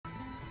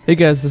Hey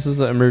guys, this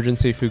is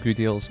Emergency Fuku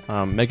Deals.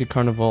 Mega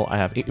Carnival, I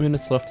have 8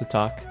 minutes left to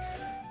talk.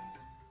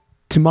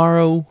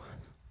 Tomorrow,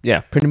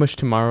 pretty much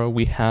tomorrow,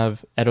 we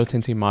have Edo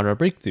Madara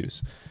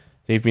breakthroughs.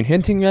 They've been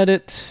hinting at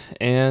it,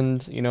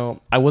 and,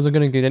 I wasn't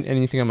going to get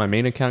anything on my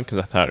main account because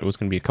I thought it was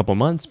going to be a couple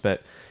months,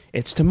 but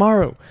it's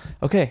tomorrow.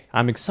 Okay,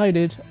 I'm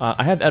excited.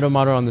 I have Edo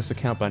Madara on this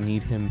account, but I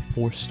need him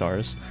 4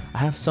 stars. I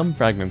have some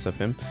fragments of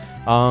him.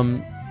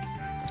 On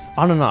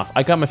and off.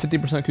 I got my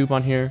 50%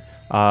 coupon here.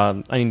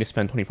 I need to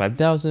spend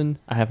 25,000.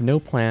 I have no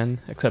plan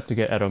except to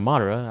get Edo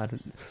Madara.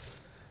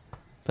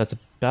 That's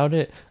about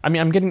it. I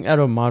mean, I'm getting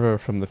Edo Madara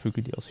from the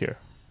Fuku deals here.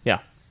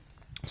 Yeah.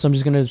 So I'm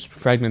just gonna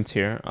fragments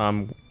here.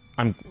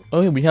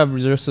 Oh, we have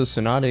Reserso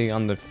Tsunade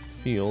on the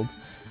field.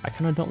 I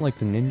kind of don't like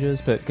the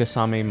ninjas, but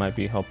Gasame might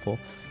be helpful.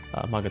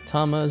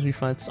 Magatama is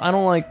refined. I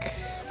don't like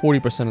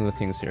 40% of the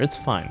things here. It's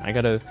fine. I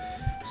gotta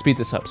speed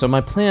this up. So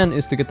my plan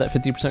is to get that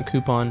 50%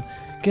 coupon,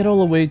 get all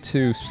the way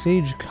to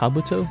Sage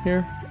Kabuto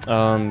here.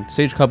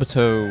 Sage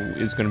Kabuto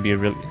is going to be a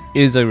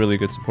really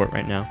good support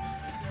right now.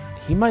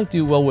 He might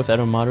do well with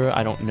Edo Madara,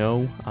 I don't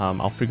know.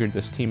 I'll figure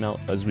this team out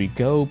as we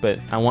go, but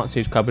I want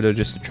Sage Kabuto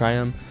just to try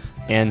him,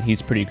 and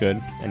he's pretty good,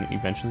 and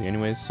eventually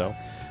anyways, so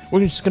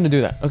we're just going to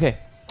do that. Okay,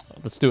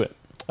 let's do it.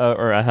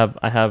 Or I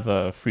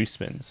have free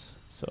spins,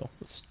 so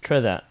let's try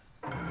that.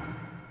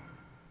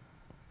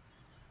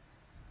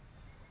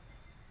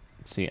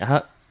 Let's see,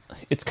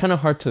 it's kind of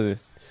hard to...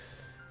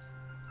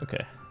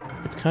 Okay.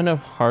 It's kind of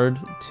hard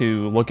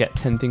to look at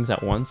 10 things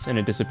at once and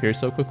it disappears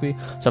so quickly, so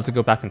I have to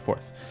go back and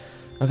forth.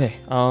 Okay,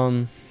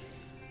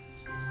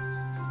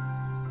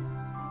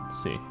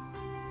 let's see.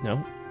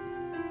 No?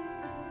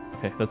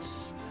 Okay,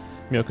 that's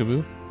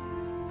Myokubu.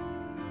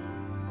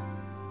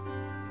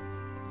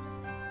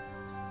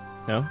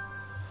 No?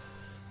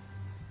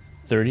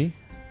 30?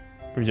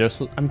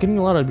 Reserso. I'm getting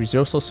a lot of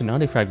Reserso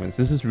Tsunade fragments.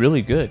 This is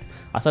really good.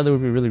 I thought they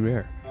would be really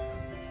rare.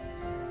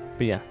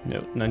 But yeah,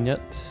 no, none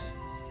yet.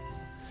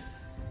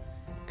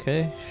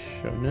 Okay,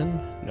 Shonen,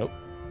 nope.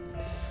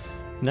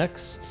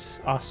 Next,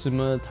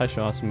 Asuma,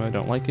 Taisho Asuma,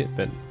 don't like it,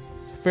 but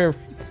it's fair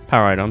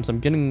power items. I'm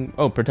getting,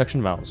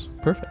 protection vows,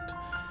 perfect.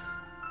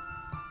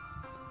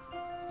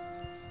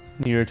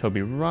 Nier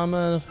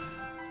Tobirama,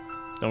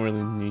 don't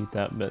really need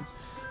that, but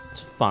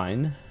it's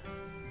fine.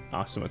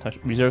 Asuma,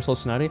 Taisho, Reserve Soul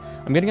Tsunade.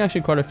 I'm getting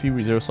actually quite a few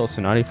Reserve Soul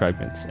Tsunade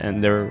fragments,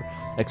 and they're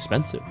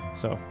expensive,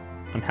 so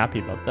I'm happy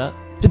about that.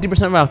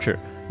 50% voucher,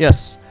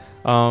 yes.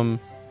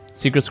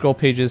 Secret scroll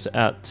pages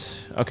at...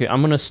 Okay, I'm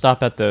going to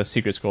stop at the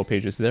secret scroll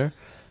pages there.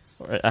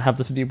 I have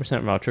the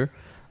 50% voucher.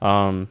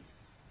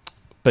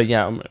 But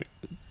yeah,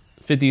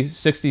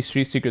 60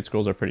 street secret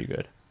scrolls are pretty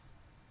good.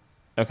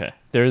 Okay,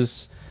 I'm going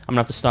to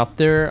have to stop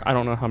there. I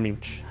don't know how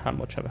much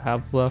I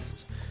have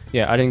left.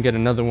 Yeah, I didn't get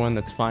another one.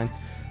 That's fine.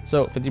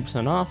 So,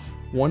 50% off.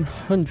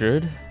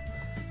 100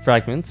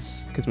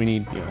 fragments, because we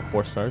need,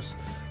 4 stars.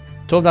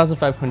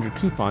 12,500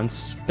 coupons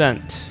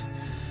spent.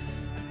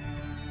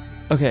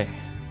 Okay.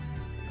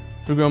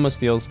 Fuguroma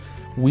steals.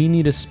 We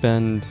need to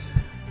spend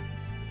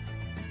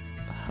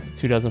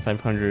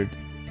 2,500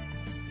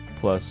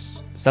 plus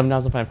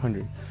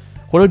 7,500.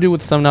 What do I do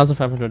with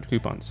 7,500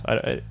 coupons?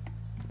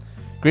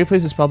 Great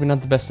Place is probably not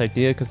the best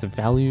idea because the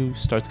value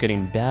starts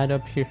getting bad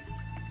up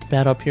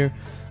here.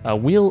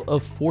 Wheel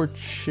of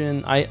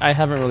Fortune. I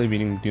haven't really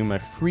been doing my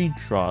free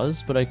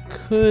draws, but I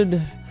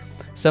could.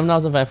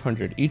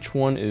 7,500. Each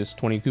one is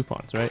 20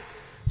 coupons, right?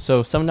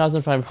 So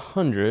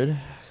 7,500.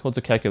 What's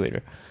a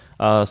calculator?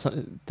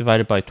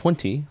 Divided by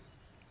 20.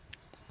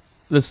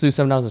 Let's do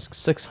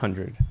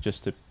 7,600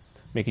 just to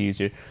make it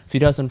easier.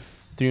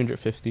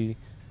 3,350.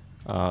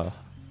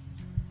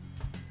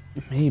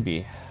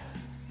 Maybe.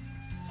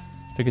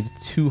 If I get the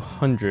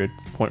 200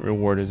 point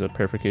reward as a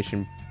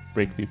purification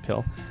breakthrough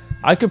pill.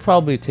 I could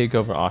probably take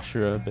over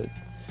Ashura, but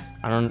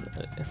I don't.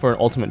 For an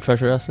ultimate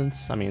treasure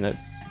essence, I mean that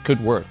could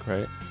work,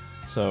 right?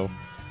 So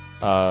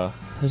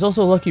there's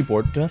also a lucky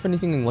board. Do I have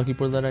anything in lucky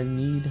board that I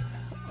need?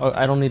 Oh,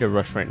 I don't need a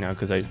rush right now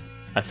because I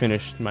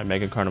finished my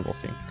Mega Carnival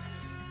thing.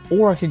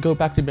 Or I could go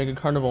back to Mega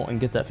Carnival and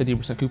get that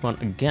 50% coupon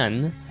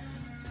again,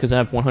 because I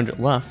have 100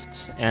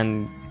 left,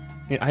 and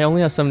I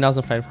only have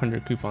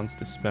 7,500 coupons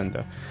to spend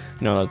though.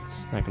 No,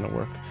 that's not gonna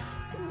work.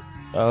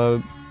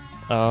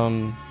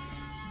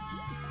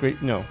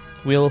 Great, no.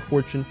 Wheel of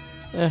Fortune.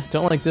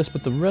 Don't like this,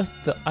 but the rest,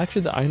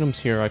 actually the items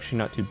here are actually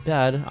not too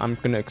bad. I'm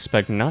gonna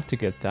expect not to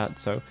get that,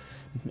 so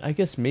I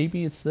guess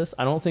maybe it's this.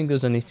 I don't think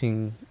there's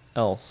anything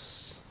else.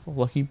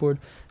 Lucky board.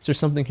 Is there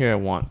something here I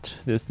want?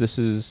 This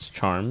is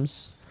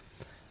Charms.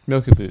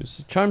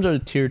 Milkaboo's. Charms are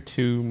tier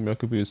 2,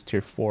 Milkaboo's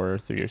tier 4 or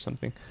 3 or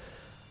something.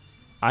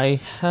 I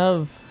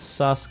have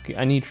Sasuke.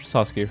 I need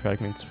Sasuke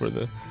fragments for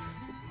the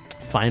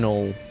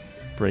final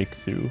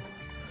breakthrough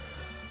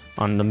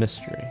on the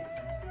mystery.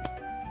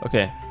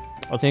 Okay.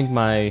 I think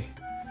my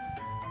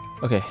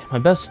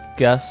best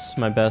guess,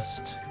 my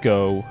best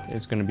go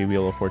is going to be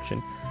Wheel of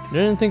Fortune. I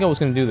didn't think I was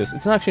going to do this.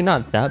 It's actually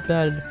not that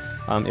bad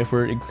if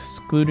we're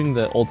excluding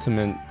the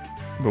ultimate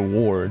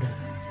reward.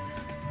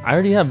 I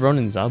already have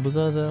Ronin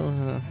Zabuza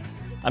though.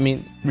 I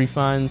mean,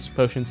 refines,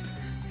 potions.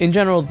 In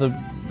general, the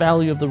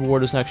value of the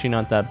reward is actually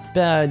not that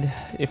bad.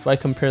 If I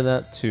compare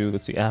that to,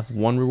 let's see, I have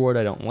 1 reward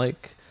I don't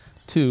like,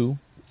 2,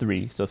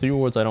 3. So 3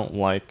 rewards I don't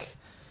like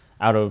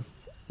out of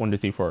 1, 2,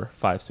 3, 4,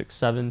 5, 6,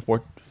 7,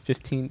 4,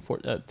 15,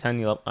 10,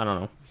 11, I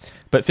don't know.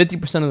 But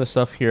 50% of the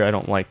stuff here I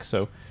don't like,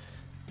 so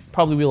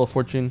probably Wheel of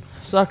Fortune.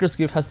 Sakura's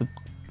Gift has the...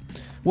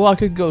 Well, I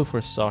could go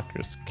for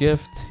Sakura's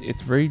Gift.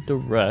 It's very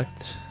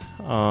direct.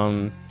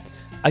 I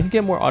could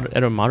get more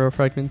Edo Madara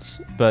fragments,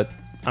 but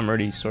I'm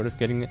already sort of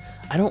getting it.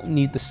 I don't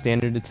need the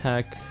standard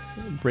attack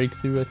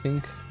breakthrough, I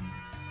think.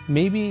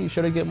 Maybe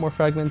should I get more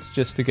fragments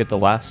just to get the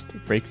last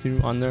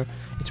breakthrough on there?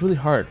 It's really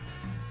hard.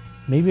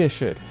 Maybe I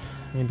should.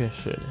 Maybe I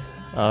should.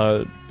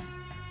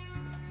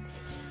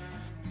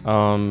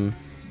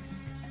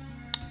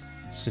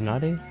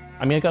 Tsunade?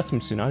 I mean, I got some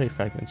Tsunade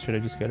fragments. Should I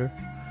just get her?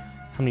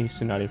 How many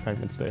Tsunade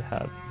fragments do I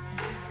have?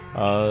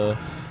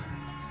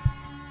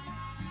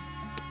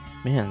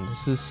 Man,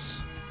 this is...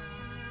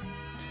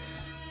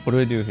 What do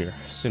I do here?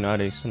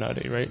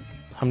 Tsunade, right?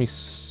 How many...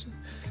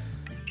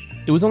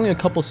 It was only a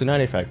couple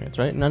Tsunade fragments,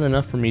 right? Not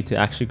enough for me to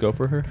actually go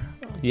for her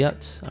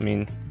yet. I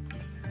mean...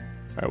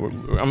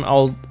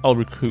 Alright, I'll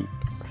recruit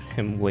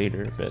him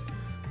later, but...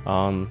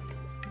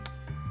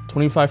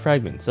 25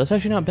 fragments. That's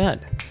actually not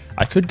bad.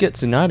 I could get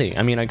Tsunade.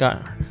 I mean, I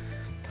got...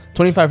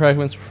 25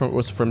 fragments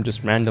was from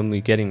just randomly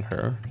getting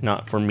her,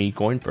 not for me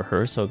going for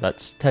her, so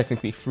that's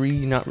technically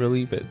free, not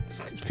really, but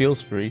it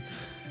feels free.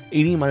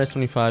 80 minus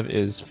 25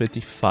 is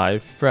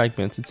 55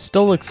 fragments. It's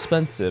still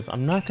expensive.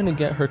 I'm not going to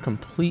get her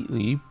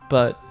completely,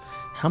 but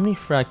how many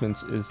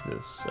fragments is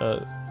this?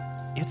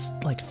 It's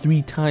like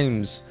 3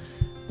 times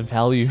the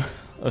value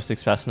of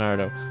 6 Past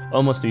Naruto,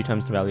 almost 3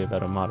 times the value of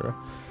Edo Madara.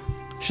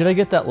 Should I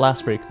get that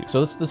last breakthrough?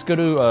 So let's go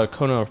to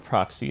Kono of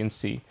Proxy and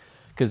see,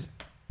 because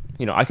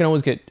you know, I can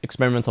always get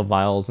experimental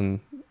vials and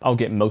I'll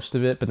get most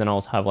of it, but then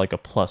I'll have like a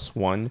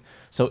 +1.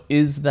 So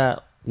is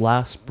that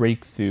last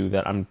breakthrough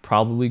that I'm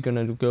probably going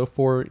to go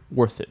for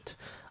worth it?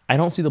 I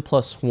don't see the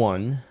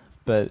 +1,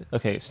 but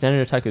okay,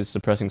 standard attack is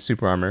suppressing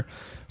super armor.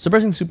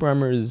 Suppressing super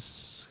armor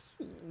is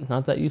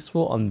not that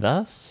useful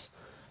unless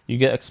you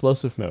get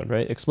explosive mode,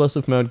 right?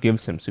 Explosive mode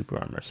gives him super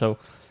armor. So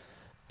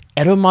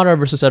Edo Madara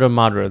versus Edo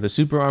Madara, the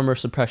super armor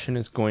suppression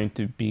is going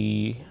to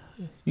be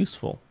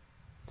useful.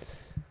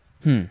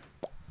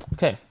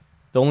 Okay,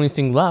 the only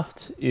thing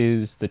left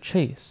is the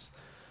chase.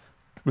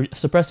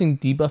 Suppressing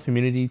debuff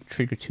immunity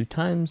trigger 2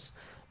 times.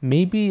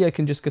 Maybe I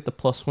can just get the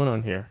 +1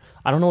 on here.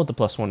 I don't know what the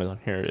 +1 is on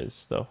here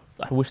is though.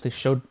 I wish they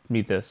showed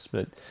me this,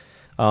 but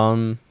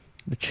the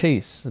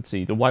chase. Let's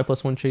see. The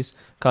Y+1 chase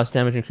cost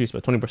damage increased by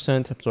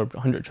 20%. Absorb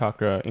 100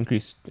 chakra.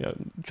 Increased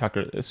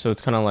chakra. So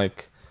it's kind of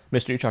like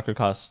mystery chakra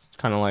cost,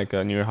 kind of like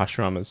Nier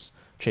Hashirama's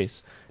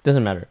chase.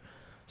 Doesn't matter.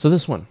 So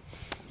this one,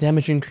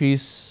 damage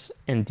increase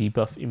and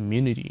debuff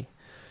immunity.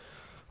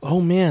 Oh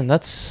man,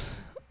 that's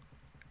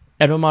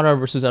Edo Madara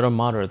versus Edo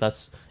Madara.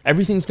 That's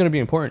everything's going to be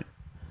important.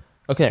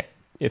 Okay,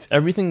 if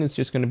everything is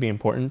just going to be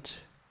important,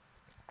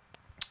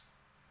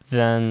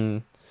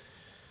 then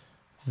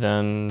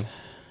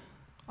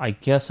I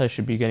guess I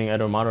should be getting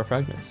Edo Madara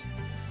fragments.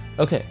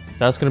 Okay,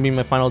 that's going to be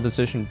my final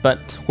decision. But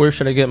where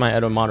should I get my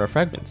Edo Madara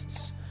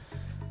fragments?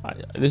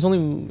 There's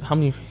only how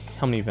many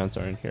events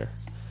are in here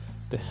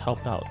to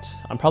help out?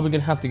 I'm probably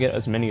gonna have to get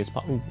as many as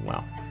possible.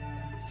 Wow,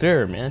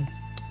 fair man,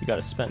 you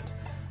gotta spend.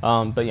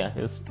 But yeah,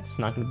 it's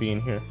not gonna be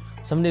in here.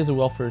 7 days of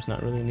welfare is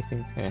not really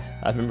anything. I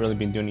haven't really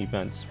been doing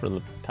events for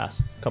the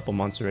past couple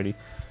months already.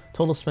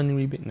 Total spending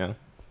rebate? No,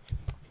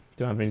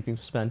 don't have anything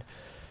to spend.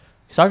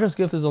 Sakura's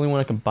Gift is the only one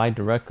I can buy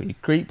directly.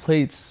 Great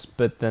plates,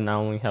 but then I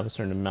only have a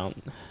certain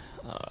amount,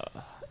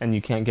 and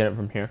you can't get it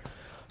from here.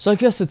 So I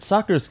guess it's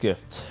Sakura's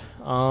Gift.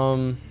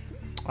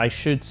 I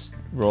should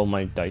roll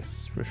my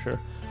dice for sure.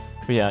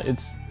 But yeah,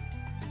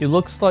 it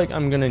looks like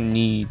I'm gonna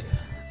need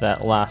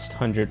that last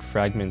 100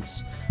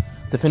 fragments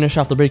to finish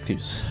off the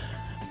breakthroughs.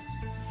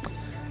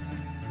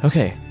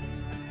 Okay.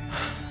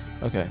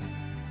 Okay.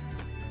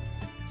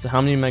 So how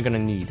many am I gonna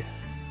need?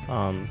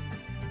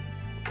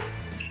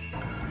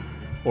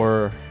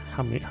 Or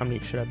how many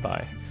should I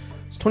buy?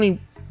 It's 20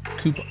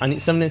 coupon. I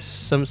need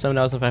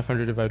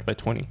 7,500 divided by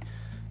 20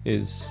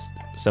 is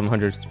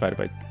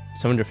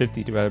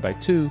 750 divided by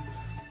 2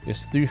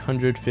 is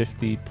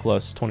 350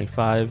 plus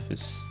 25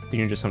 is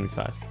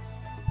 375.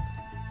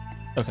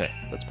 Okay,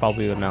 that's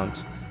probably the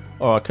amount.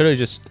 Oh, I could have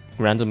just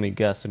randomly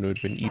guessed and it would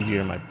have been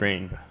easier in my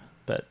brain.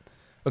 But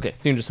okay,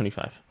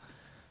 375.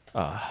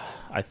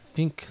 I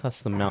think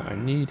that's the amount I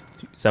need.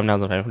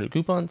 7,500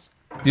 coupons.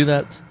 Do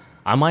that.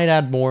 I might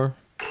add more,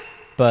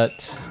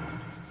 but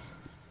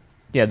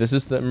yeah, this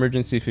is the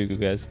emergency Fuku,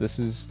 guys. This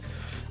is,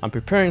 I'm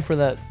preparing for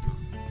that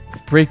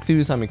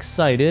breakthroughs. I'm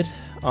excited.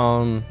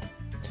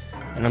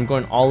 And I'm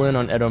going all in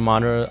on Edo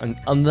Madara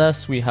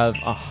unless we have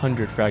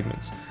 100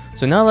 fragments.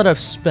 So now that I've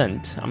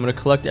spent, I'm gonna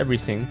collect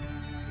everything.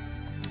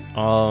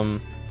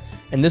 And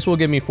this will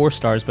give me 4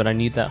 stars, but I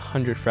need that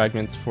 100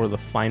 fragments for the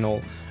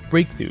final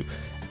breakthrough.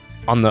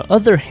 On the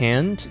other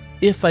hand,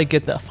 if I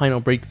get that final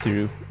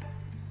breakthrough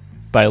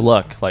by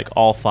luck, like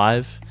all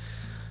 5,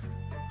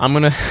 I'm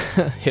gonna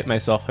hit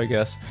myself, I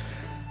guess.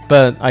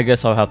 But I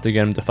guess I'll have to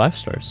get him to 5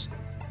 stars.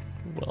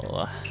 Well,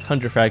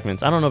 100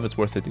 fragments. I don't know if it's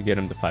worth it to get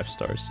him to 5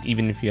 stars,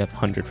 even if you have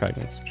 100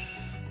 fragments.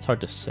 It's hard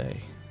to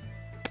say.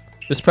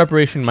 This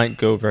preparation might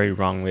go very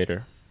wrong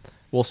later.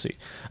 We'll see.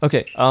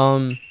 Okay,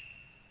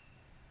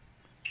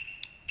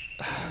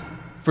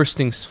 first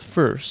things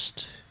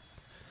first.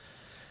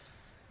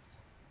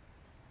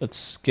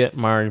 Let's get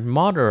my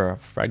Madara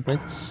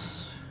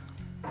fragments.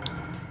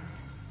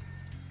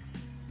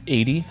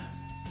 80.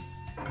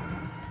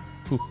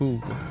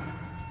 Fuku.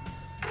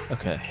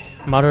 Okay,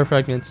 Madara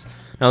fragments.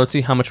 Now let's see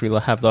how much we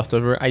have left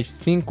over. I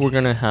think we're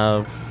gonna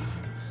have...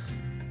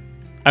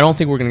 I don't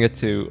think we're gonna get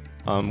to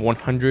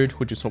 100,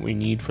 which is what we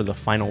need for the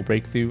final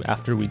breakthrough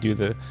after we do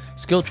the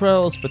skill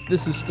trials, but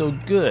this is still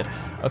good.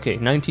 Okay,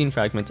 19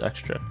 fragments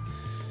extra.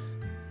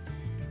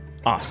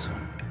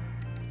 Awesome.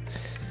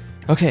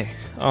 Okay,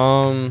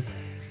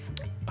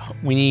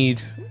 we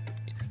need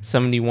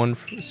 61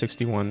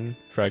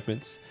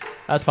 fragments.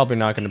 That's probably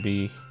not going to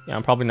be... Yeah,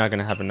 I'm probably not going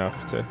to have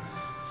enough to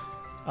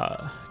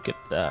get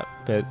that,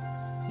 but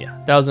yeah,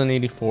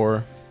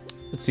 1084.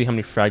 Let's see how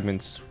many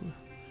fragments.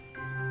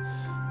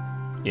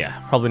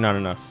 Yeah, probably not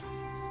enough.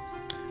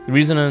 The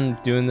reason I'm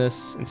doing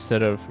this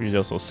instead of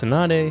Ryuzo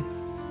Tsunade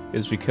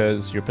is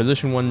because your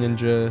position 1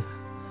 ninja,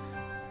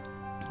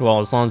 well,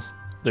 as long as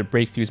their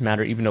breakthroughs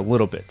matter even a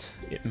little bit,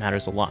 it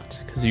matters a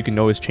lot, because you can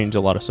always change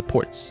a lot of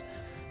supports,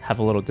 have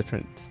a little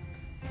different...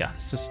 Yeah,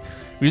 it's just...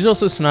 Ryuzo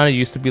Tsunade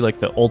used to be like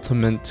the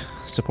ultimate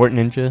support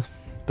ninja,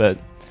 but,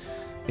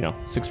 you know,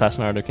 6 Fast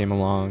Naruto came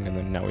along, and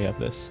then now we have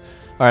this.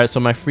 Alright, so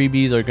my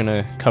freebies are going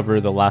to cover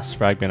the last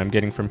fragment I'm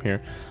getting from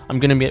here. I'm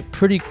going to get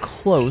pretty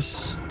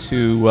close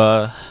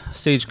to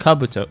Sage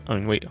Kabuto. I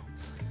mean, wait.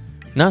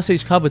 Not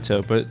Sage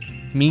Kabuto, but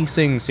me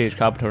saying Sage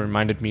Kabuto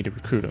reminded me to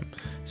recruit him.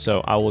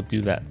 So I will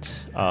do that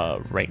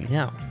right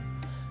now,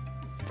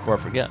 before I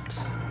forget.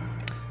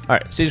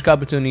 Alright, Sage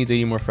Kabuto needs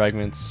 80 more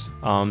fragments.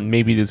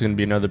 Maybe there's going to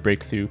be another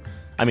breakthrough.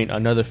 I mean,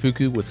 another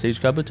Fuku with Sage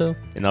Kabuto,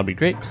 and that'll be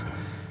great.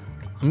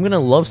 I'm going to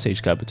love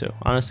Sage Kabuto.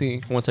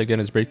 Honestly, once I get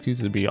his breakthroughs,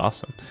 it'll be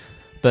awesome.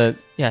 But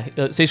yeah,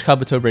 Sage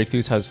Kabuto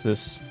breakthroughs has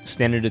this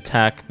standard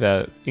attack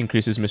that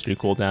increases mystery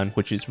cooldown,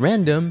 which is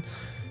random,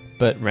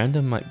 but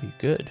random might be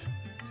good.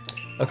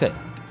 Okay,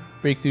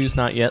 breakthroughs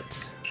not yet,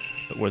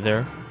 but we're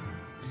there.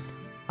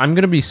 I'm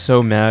gonna be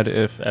so mad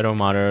if Edo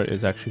Madara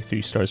is actually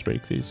 3 stars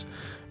breakthroughs,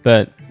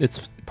 but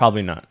it's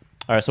probably not.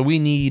 All right, so we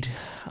need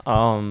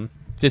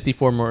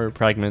 54 more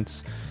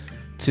fragments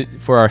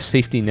for our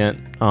safety net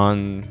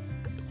on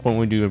when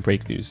we do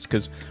breakthroughs,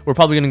 because we're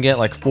probably gonna get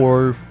like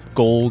 4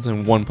 golds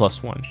and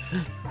 1+1.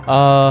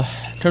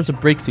 In terms of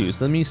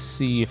breakthroughs, let me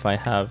see if I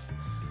have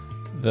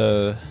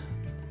the...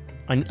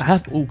 I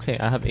have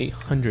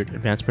 800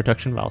 advanced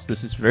protection vials.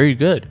 This is very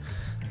good.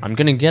 I'm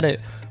gonna get it,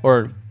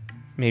 or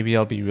maybe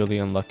I'll be really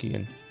unlucky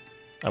and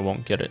I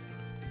won't get it.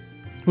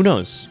 Who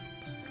knows?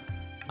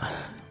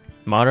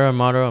 Madara,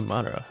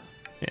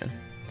 man.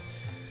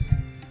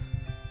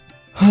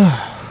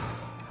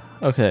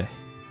 Okay.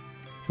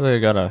 I feel like I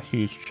got a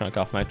huge chunk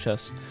off my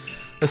chest.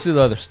 Let's do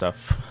the other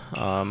stuff.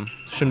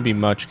 Shouldn't be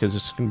much because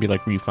it's gonna be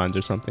like refunds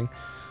or something.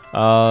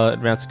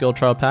 Advanced skill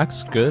trial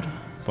packs, good.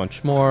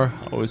 Bunch more.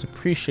 I always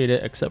appreciate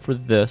it, except for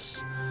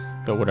this,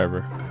 but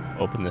whatever.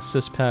 Open the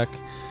Sys pack.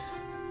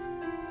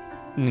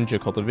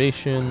 Ninja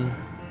cultivation.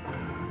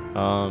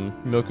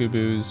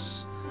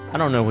 Milkubu's. I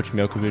don't know which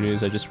Milkubu it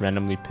is. I just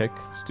randomly pick.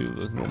 Let's do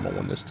the normal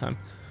one this time.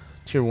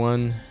 Tier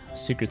 1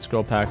 secret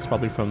scroll packs,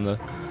 probably from the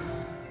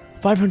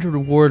 500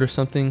 reward or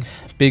something.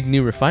 Big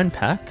new refined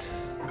pack.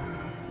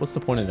 What's the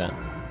point of that?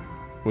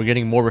 We're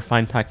getting more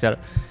refined packs out of...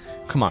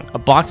 Come on, a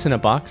box in a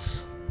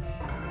box?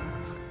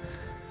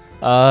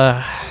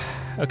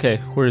 Okay,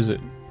 where is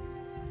it?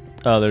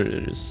 Oh, there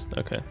it is.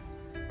 Okay.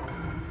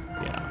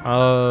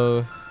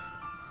 Yeah,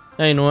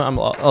 yeah, you know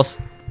what?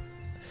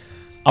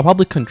 I'll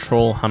probably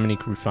control how many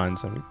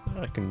refines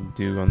I can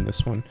do on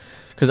this one.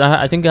 Because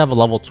I think I have a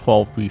level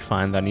 12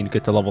 refine that I need to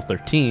get to level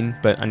 13,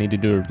 but I need to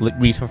do a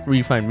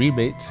refine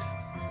rebate,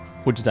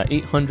 which is at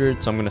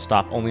 800, so I'm going to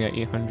stop only at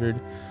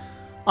 800.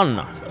 On and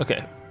off.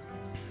 Okay.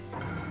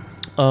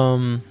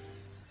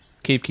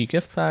 Cave key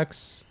gift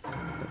packs.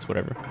 That's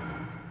whatever.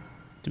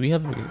 Do we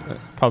have?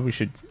 Probably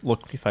should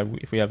look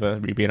if we have a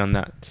rebate on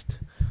that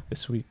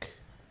this week.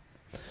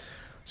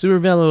 Super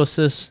Velo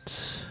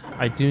assist.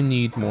 I do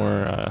need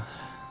more.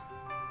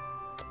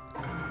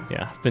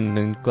 Yeah, I've been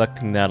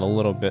neglecting that a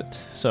little bit.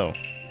 So,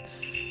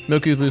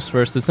 Milky boost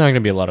first. It's not going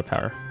to be a lot of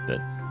power, but.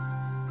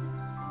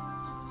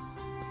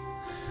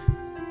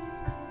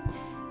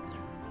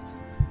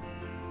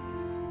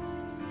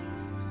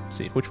 Let's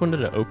see, which one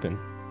did I open?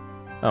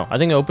 Oh, I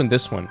think I opened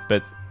this one,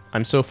 but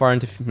I'm so far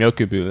into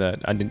Milkubu that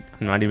I'm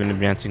not even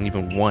advancing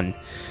even one.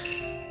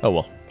 Oh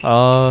well.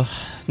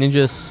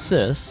 Ninja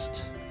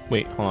assist.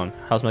 Wait, hold on.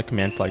 How's my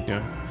command flag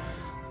doing?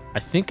 I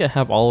think I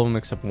have all of them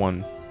except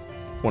one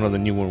of the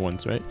newer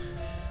ones, right?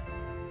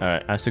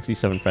 Alright, I have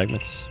 67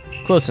 fragments.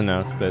 Close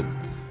enough, but,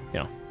 you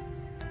know.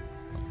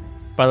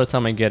 By the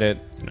time I get it,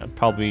 you know,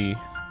 probably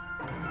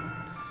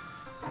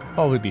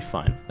be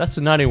fine. That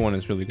Tsunade one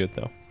is really good,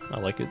 though. I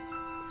like it.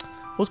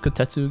 What's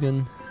Kotetsu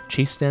again?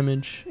 Chase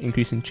damage,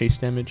 increasing chase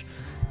damage.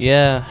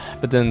 Yeah,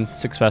 but then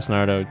 6 fast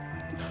Naruto.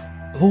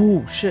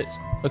 Oh shit.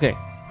 Okay,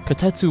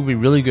 Kotetsu would be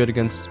really good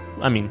against.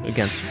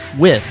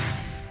 With.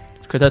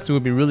 Kotetsu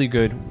would be really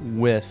good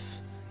with.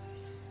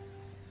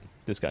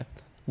 This guy.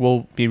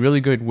 Will be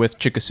really good with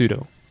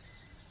Chikasudo,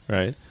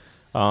 right?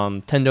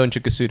 Tendo and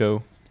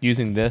Chikasudo.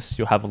 Using this,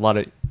 you'll have a lot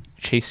of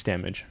chase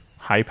damage,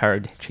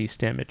 high-powered chase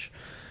damage.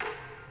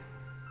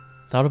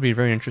 That'll be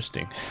very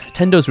interesting.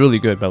 Tendo's really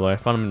good, by the way. I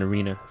found him in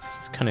arena.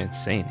 He's kind of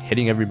insane,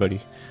 hitting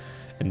everybody.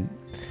 And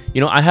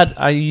you know,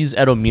 I used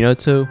Edo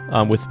Minato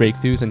with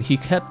breakthroughs, and he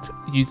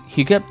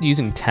kept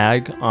using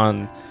tag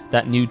on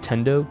that new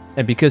Tendo.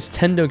 And because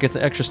Tendo gets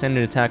an extra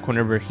standard attack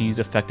whenever he's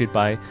affected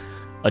by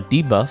a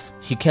debuff,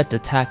 he kept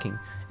attacking,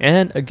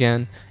 and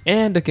again,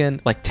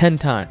 like 10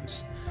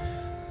 times.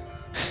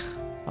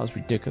 That was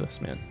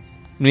ridiculous, man.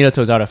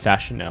 Minato's out of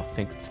fashion now.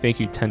 Thank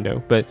you,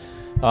 Tendo. But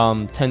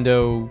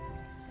Tendo.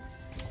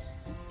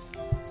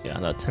 Yeah,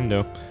 that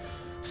Tendo.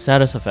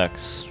 Status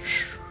effects.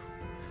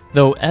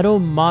 Though Edo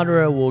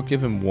Madara will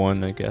give him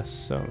 1, I guess.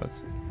 So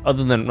that's,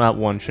 other than that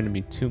 1, shouldn't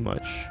be too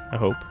much, I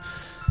hope.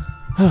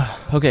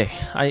 Okay,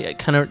 I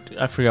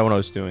forgot what I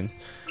was doing.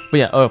 But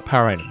yeah, oh,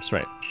 power items,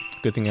 right.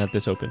 Good thing I had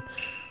this open.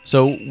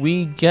 So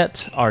we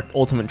get our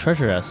ultimate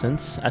treasure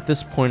essence. At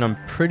this point, I'm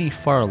pretty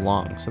far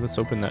along. So let's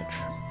open that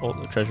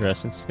treasure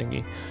essence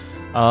thingy.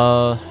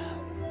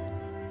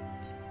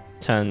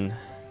 10,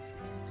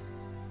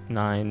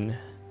 9,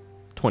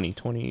 20,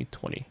 20,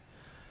 20.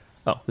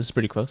 Oh, this is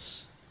pretty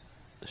close.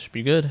 This should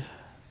be good.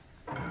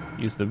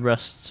 Use the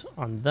rest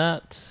on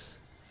that.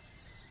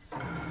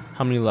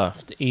 How many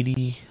left?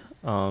 80,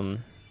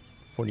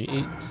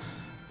 48,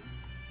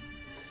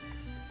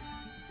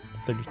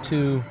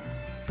 32.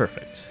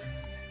 Perfect.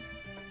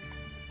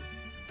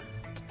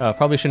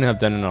 Probably shouldn't have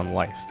done it on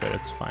life, but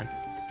it's fine.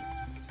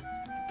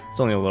 It's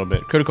only a little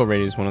bit. Critical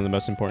rate is one of the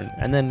most important,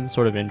 and then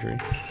sort of injury.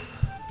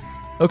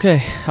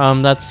 Okay,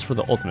 that's for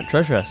the ultimate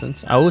treasure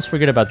essence. I always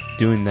forget about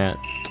doing that.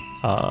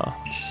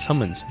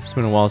 Summons. It's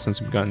been a while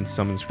since we've gotten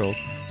summon scrolls.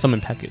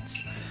 Summon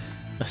packets.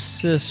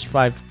 Assist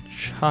 5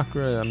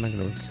 chakra. I'm not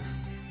gonna.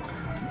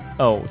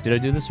 Oh, did I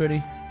do this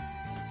already?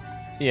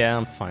 Yeah,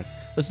 I'm fine.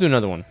 Let's do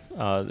another one.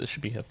 This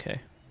should be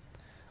okay.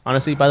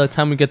 Honestly, by the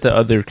time we get the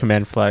other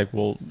command flag,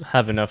 we'll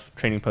have enough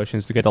training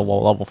potions to get to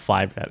level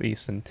 5 at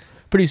least, and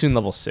pretty soon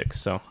level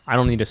 6. So I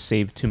don't need to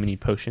save too many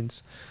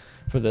potions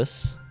for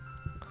this.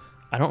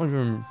 I don't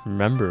even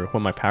remember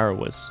what my power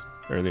was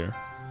earlier.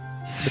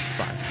 It's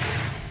fine.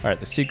 All right,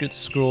 the secret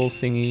scroll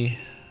thingy.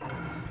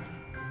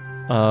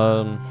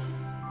 Level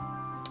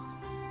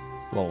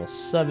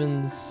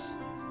 7s.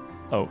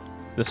 Oh,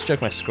 let's check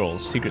my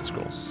scrolls. Secret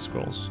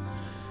scrolls.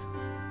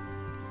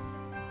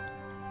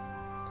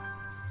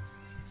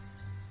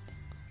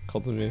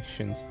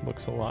 Cultivation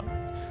looks a lot.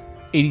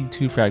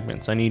 82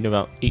 fragments. I need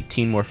about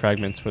 18 more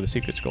fragments for the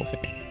secret scroll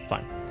thing.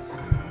 Fine.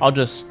 I'll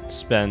just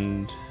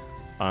spend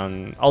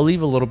on. I'll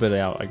leave a little bit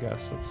out, I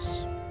guess.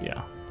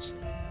 Yeah. Just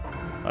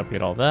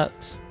upgrade all that.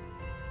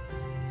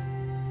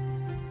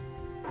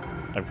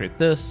 Upgrade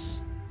this.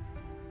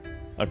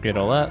 Upgrade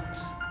all that.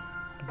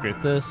 Upgrade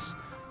this.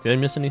 Did I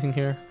miss anything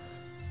here?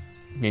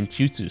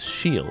 Ninjutsu's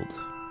shield.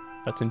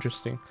 That's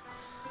interesting.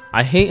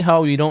 I hate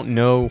how you don't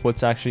know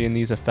what's actually in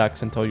these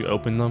effects until you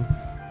open them.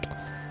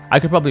 I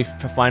could probably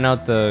find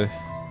out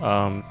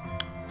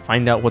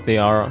what they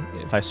are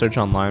if I search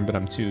online, but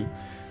I'm too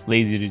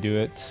lazy to do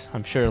it.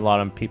 I'm sure a lot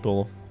of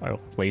people are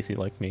lazy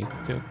like me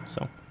too.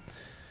 So,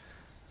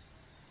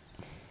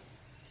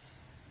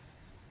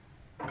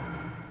 all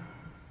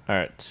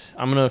right,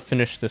 I'm gonna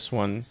finish this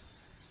one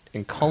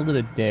and call it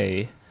a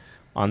day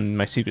on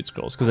my secret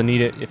scrolls because I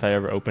need it if I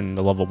ever open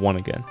the level 1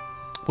 again,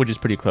 which is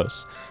pretty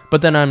close.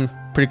 But then I'm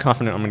pretty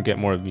confident I'm gonna get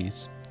more of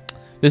these.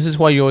 This is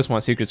why you always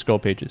want secret scroll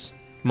pages.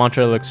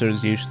 Mantra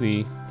elixirs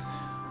usually,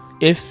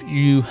 if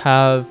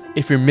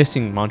you're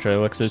missing mantra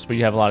elixirs but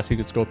you have a lot of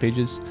secret scroll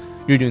pages,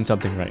 you're doing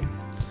something right.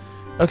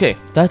 Okay,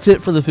 that's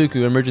it for the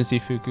Fuku, emergency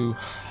Fuku.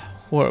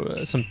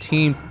 Or some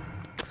team.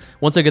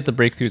 Once I get the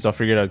breakthroughs, I'll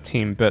figure out a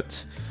team.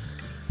 But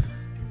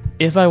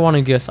if I want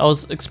to guess, I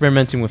was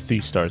experimenting with 3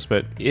 stars.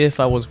 But if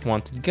I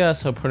want to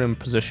guess, I'll put him in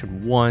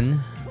position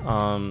 1.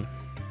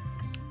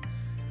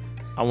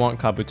 I want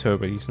Kabuto,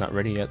 but he's not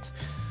ready yet.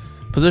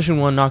 Position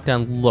 1,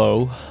 knockdown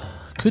low.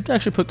 Could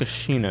actually put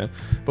Kushina,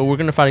 but we're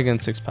gonna fight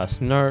against 6 pass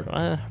Nart.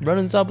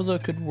 Running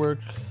Zabuza could work.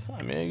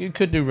 I mean, you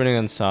could do running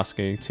on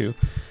Sasuke too,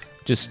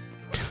 just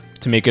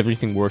to make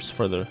everything worse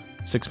for the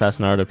 6 pass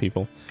Naruto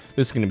people.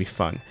 This is gonna be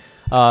fun.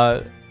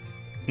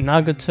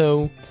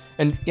 Nagato,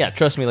 and yeah,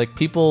 trust me, like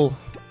people.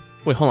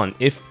 Wait, hold on.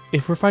 If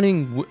we're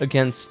fighting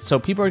against, so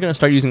people are gonna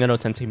start using Edo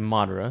Tensei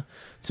Madara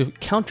to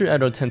counter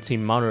Edo Tensei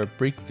Madara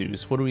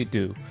breakthroughs. What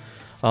do?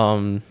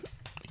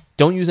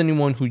 Don't use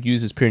anyone who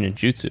uses pure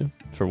ninjutsu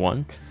for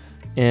one.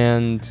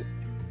 And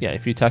yeah,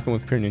 if you attack him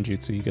with pure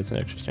ninjutsu, he gets an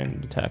extra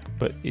standard attack,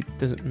 but it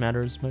doesn't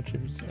matter as much.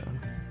 If it's,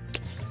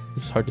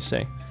 this is hard to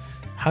say.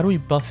 How do we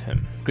buff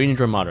him? Green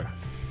Ninja Madara.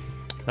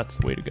 That's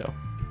the way to go.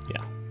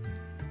 Yeah.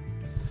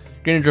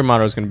 Greninja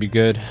Madara is going to be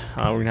good.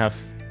 We're going to have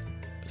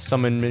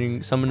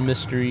Summon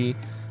Mystery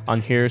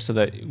on here so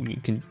that we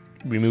can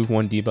remove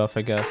one debuff,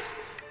 I guess,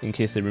 in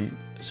case they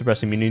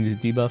suppress immunity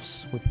to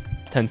debuffs. With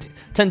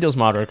 10 deals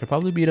Madara could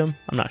probably beat him.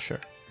 I'm not sure.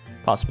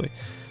 Possibly.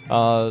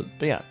 But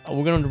yeah,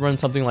 we're going to run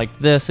something like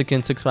this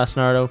against 6 Fast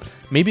Naruto.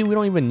 Maybe we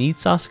don't even need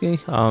Sasuke.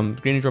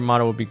 Greninja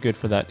Madara would be good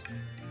for that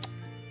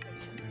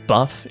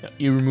buff,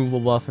 irremovable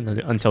buff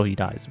until he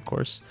dies, of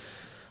course.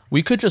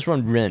 We could just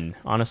run Rin,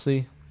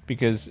 honestly,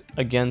 because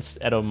against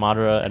Edo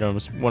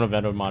Madara, one of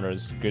Edo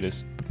Madara's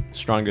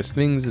strongest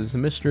things is the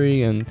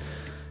mystery, and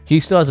he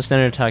still has a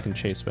standard attack and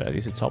chase, but at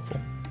least it's helpful.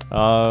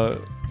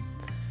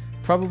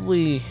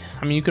 Probably,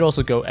 I mean, you could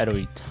also go Edo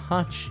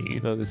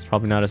Itachi, though it's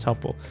probably not as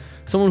helpful.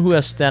 Someone who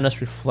has status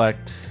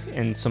reflect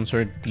and some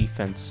sort of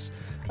defense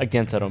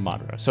against Edo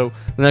Madara. So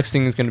the next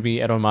thing is going to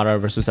be Edo Madara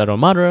versus Edo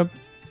Madara,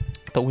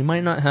 but we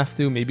might not have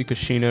to. Maybe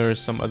Kushina or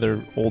some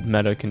other old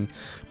meta can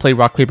play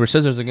rock, paper,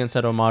 scissors against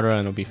Edo Madara,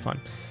 and it'll be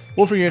fun.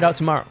 We'll figure it out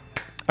tomorrow.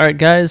 Alright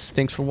guys,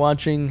 thanks for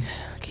watching.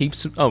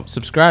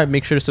 Subscribe.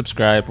 Make sure to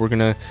subscribe. We're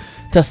gonna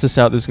test this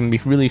out. This is gonna be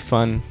really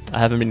fun. I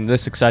haven't been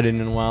this excited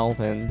in a while,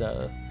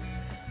 and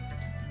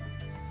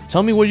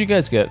tell me what you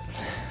guys get.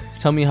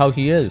 Tell me how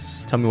he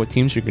is. Tell me what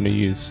teams you're gonna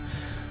use.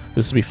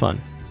 This will be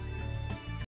fun.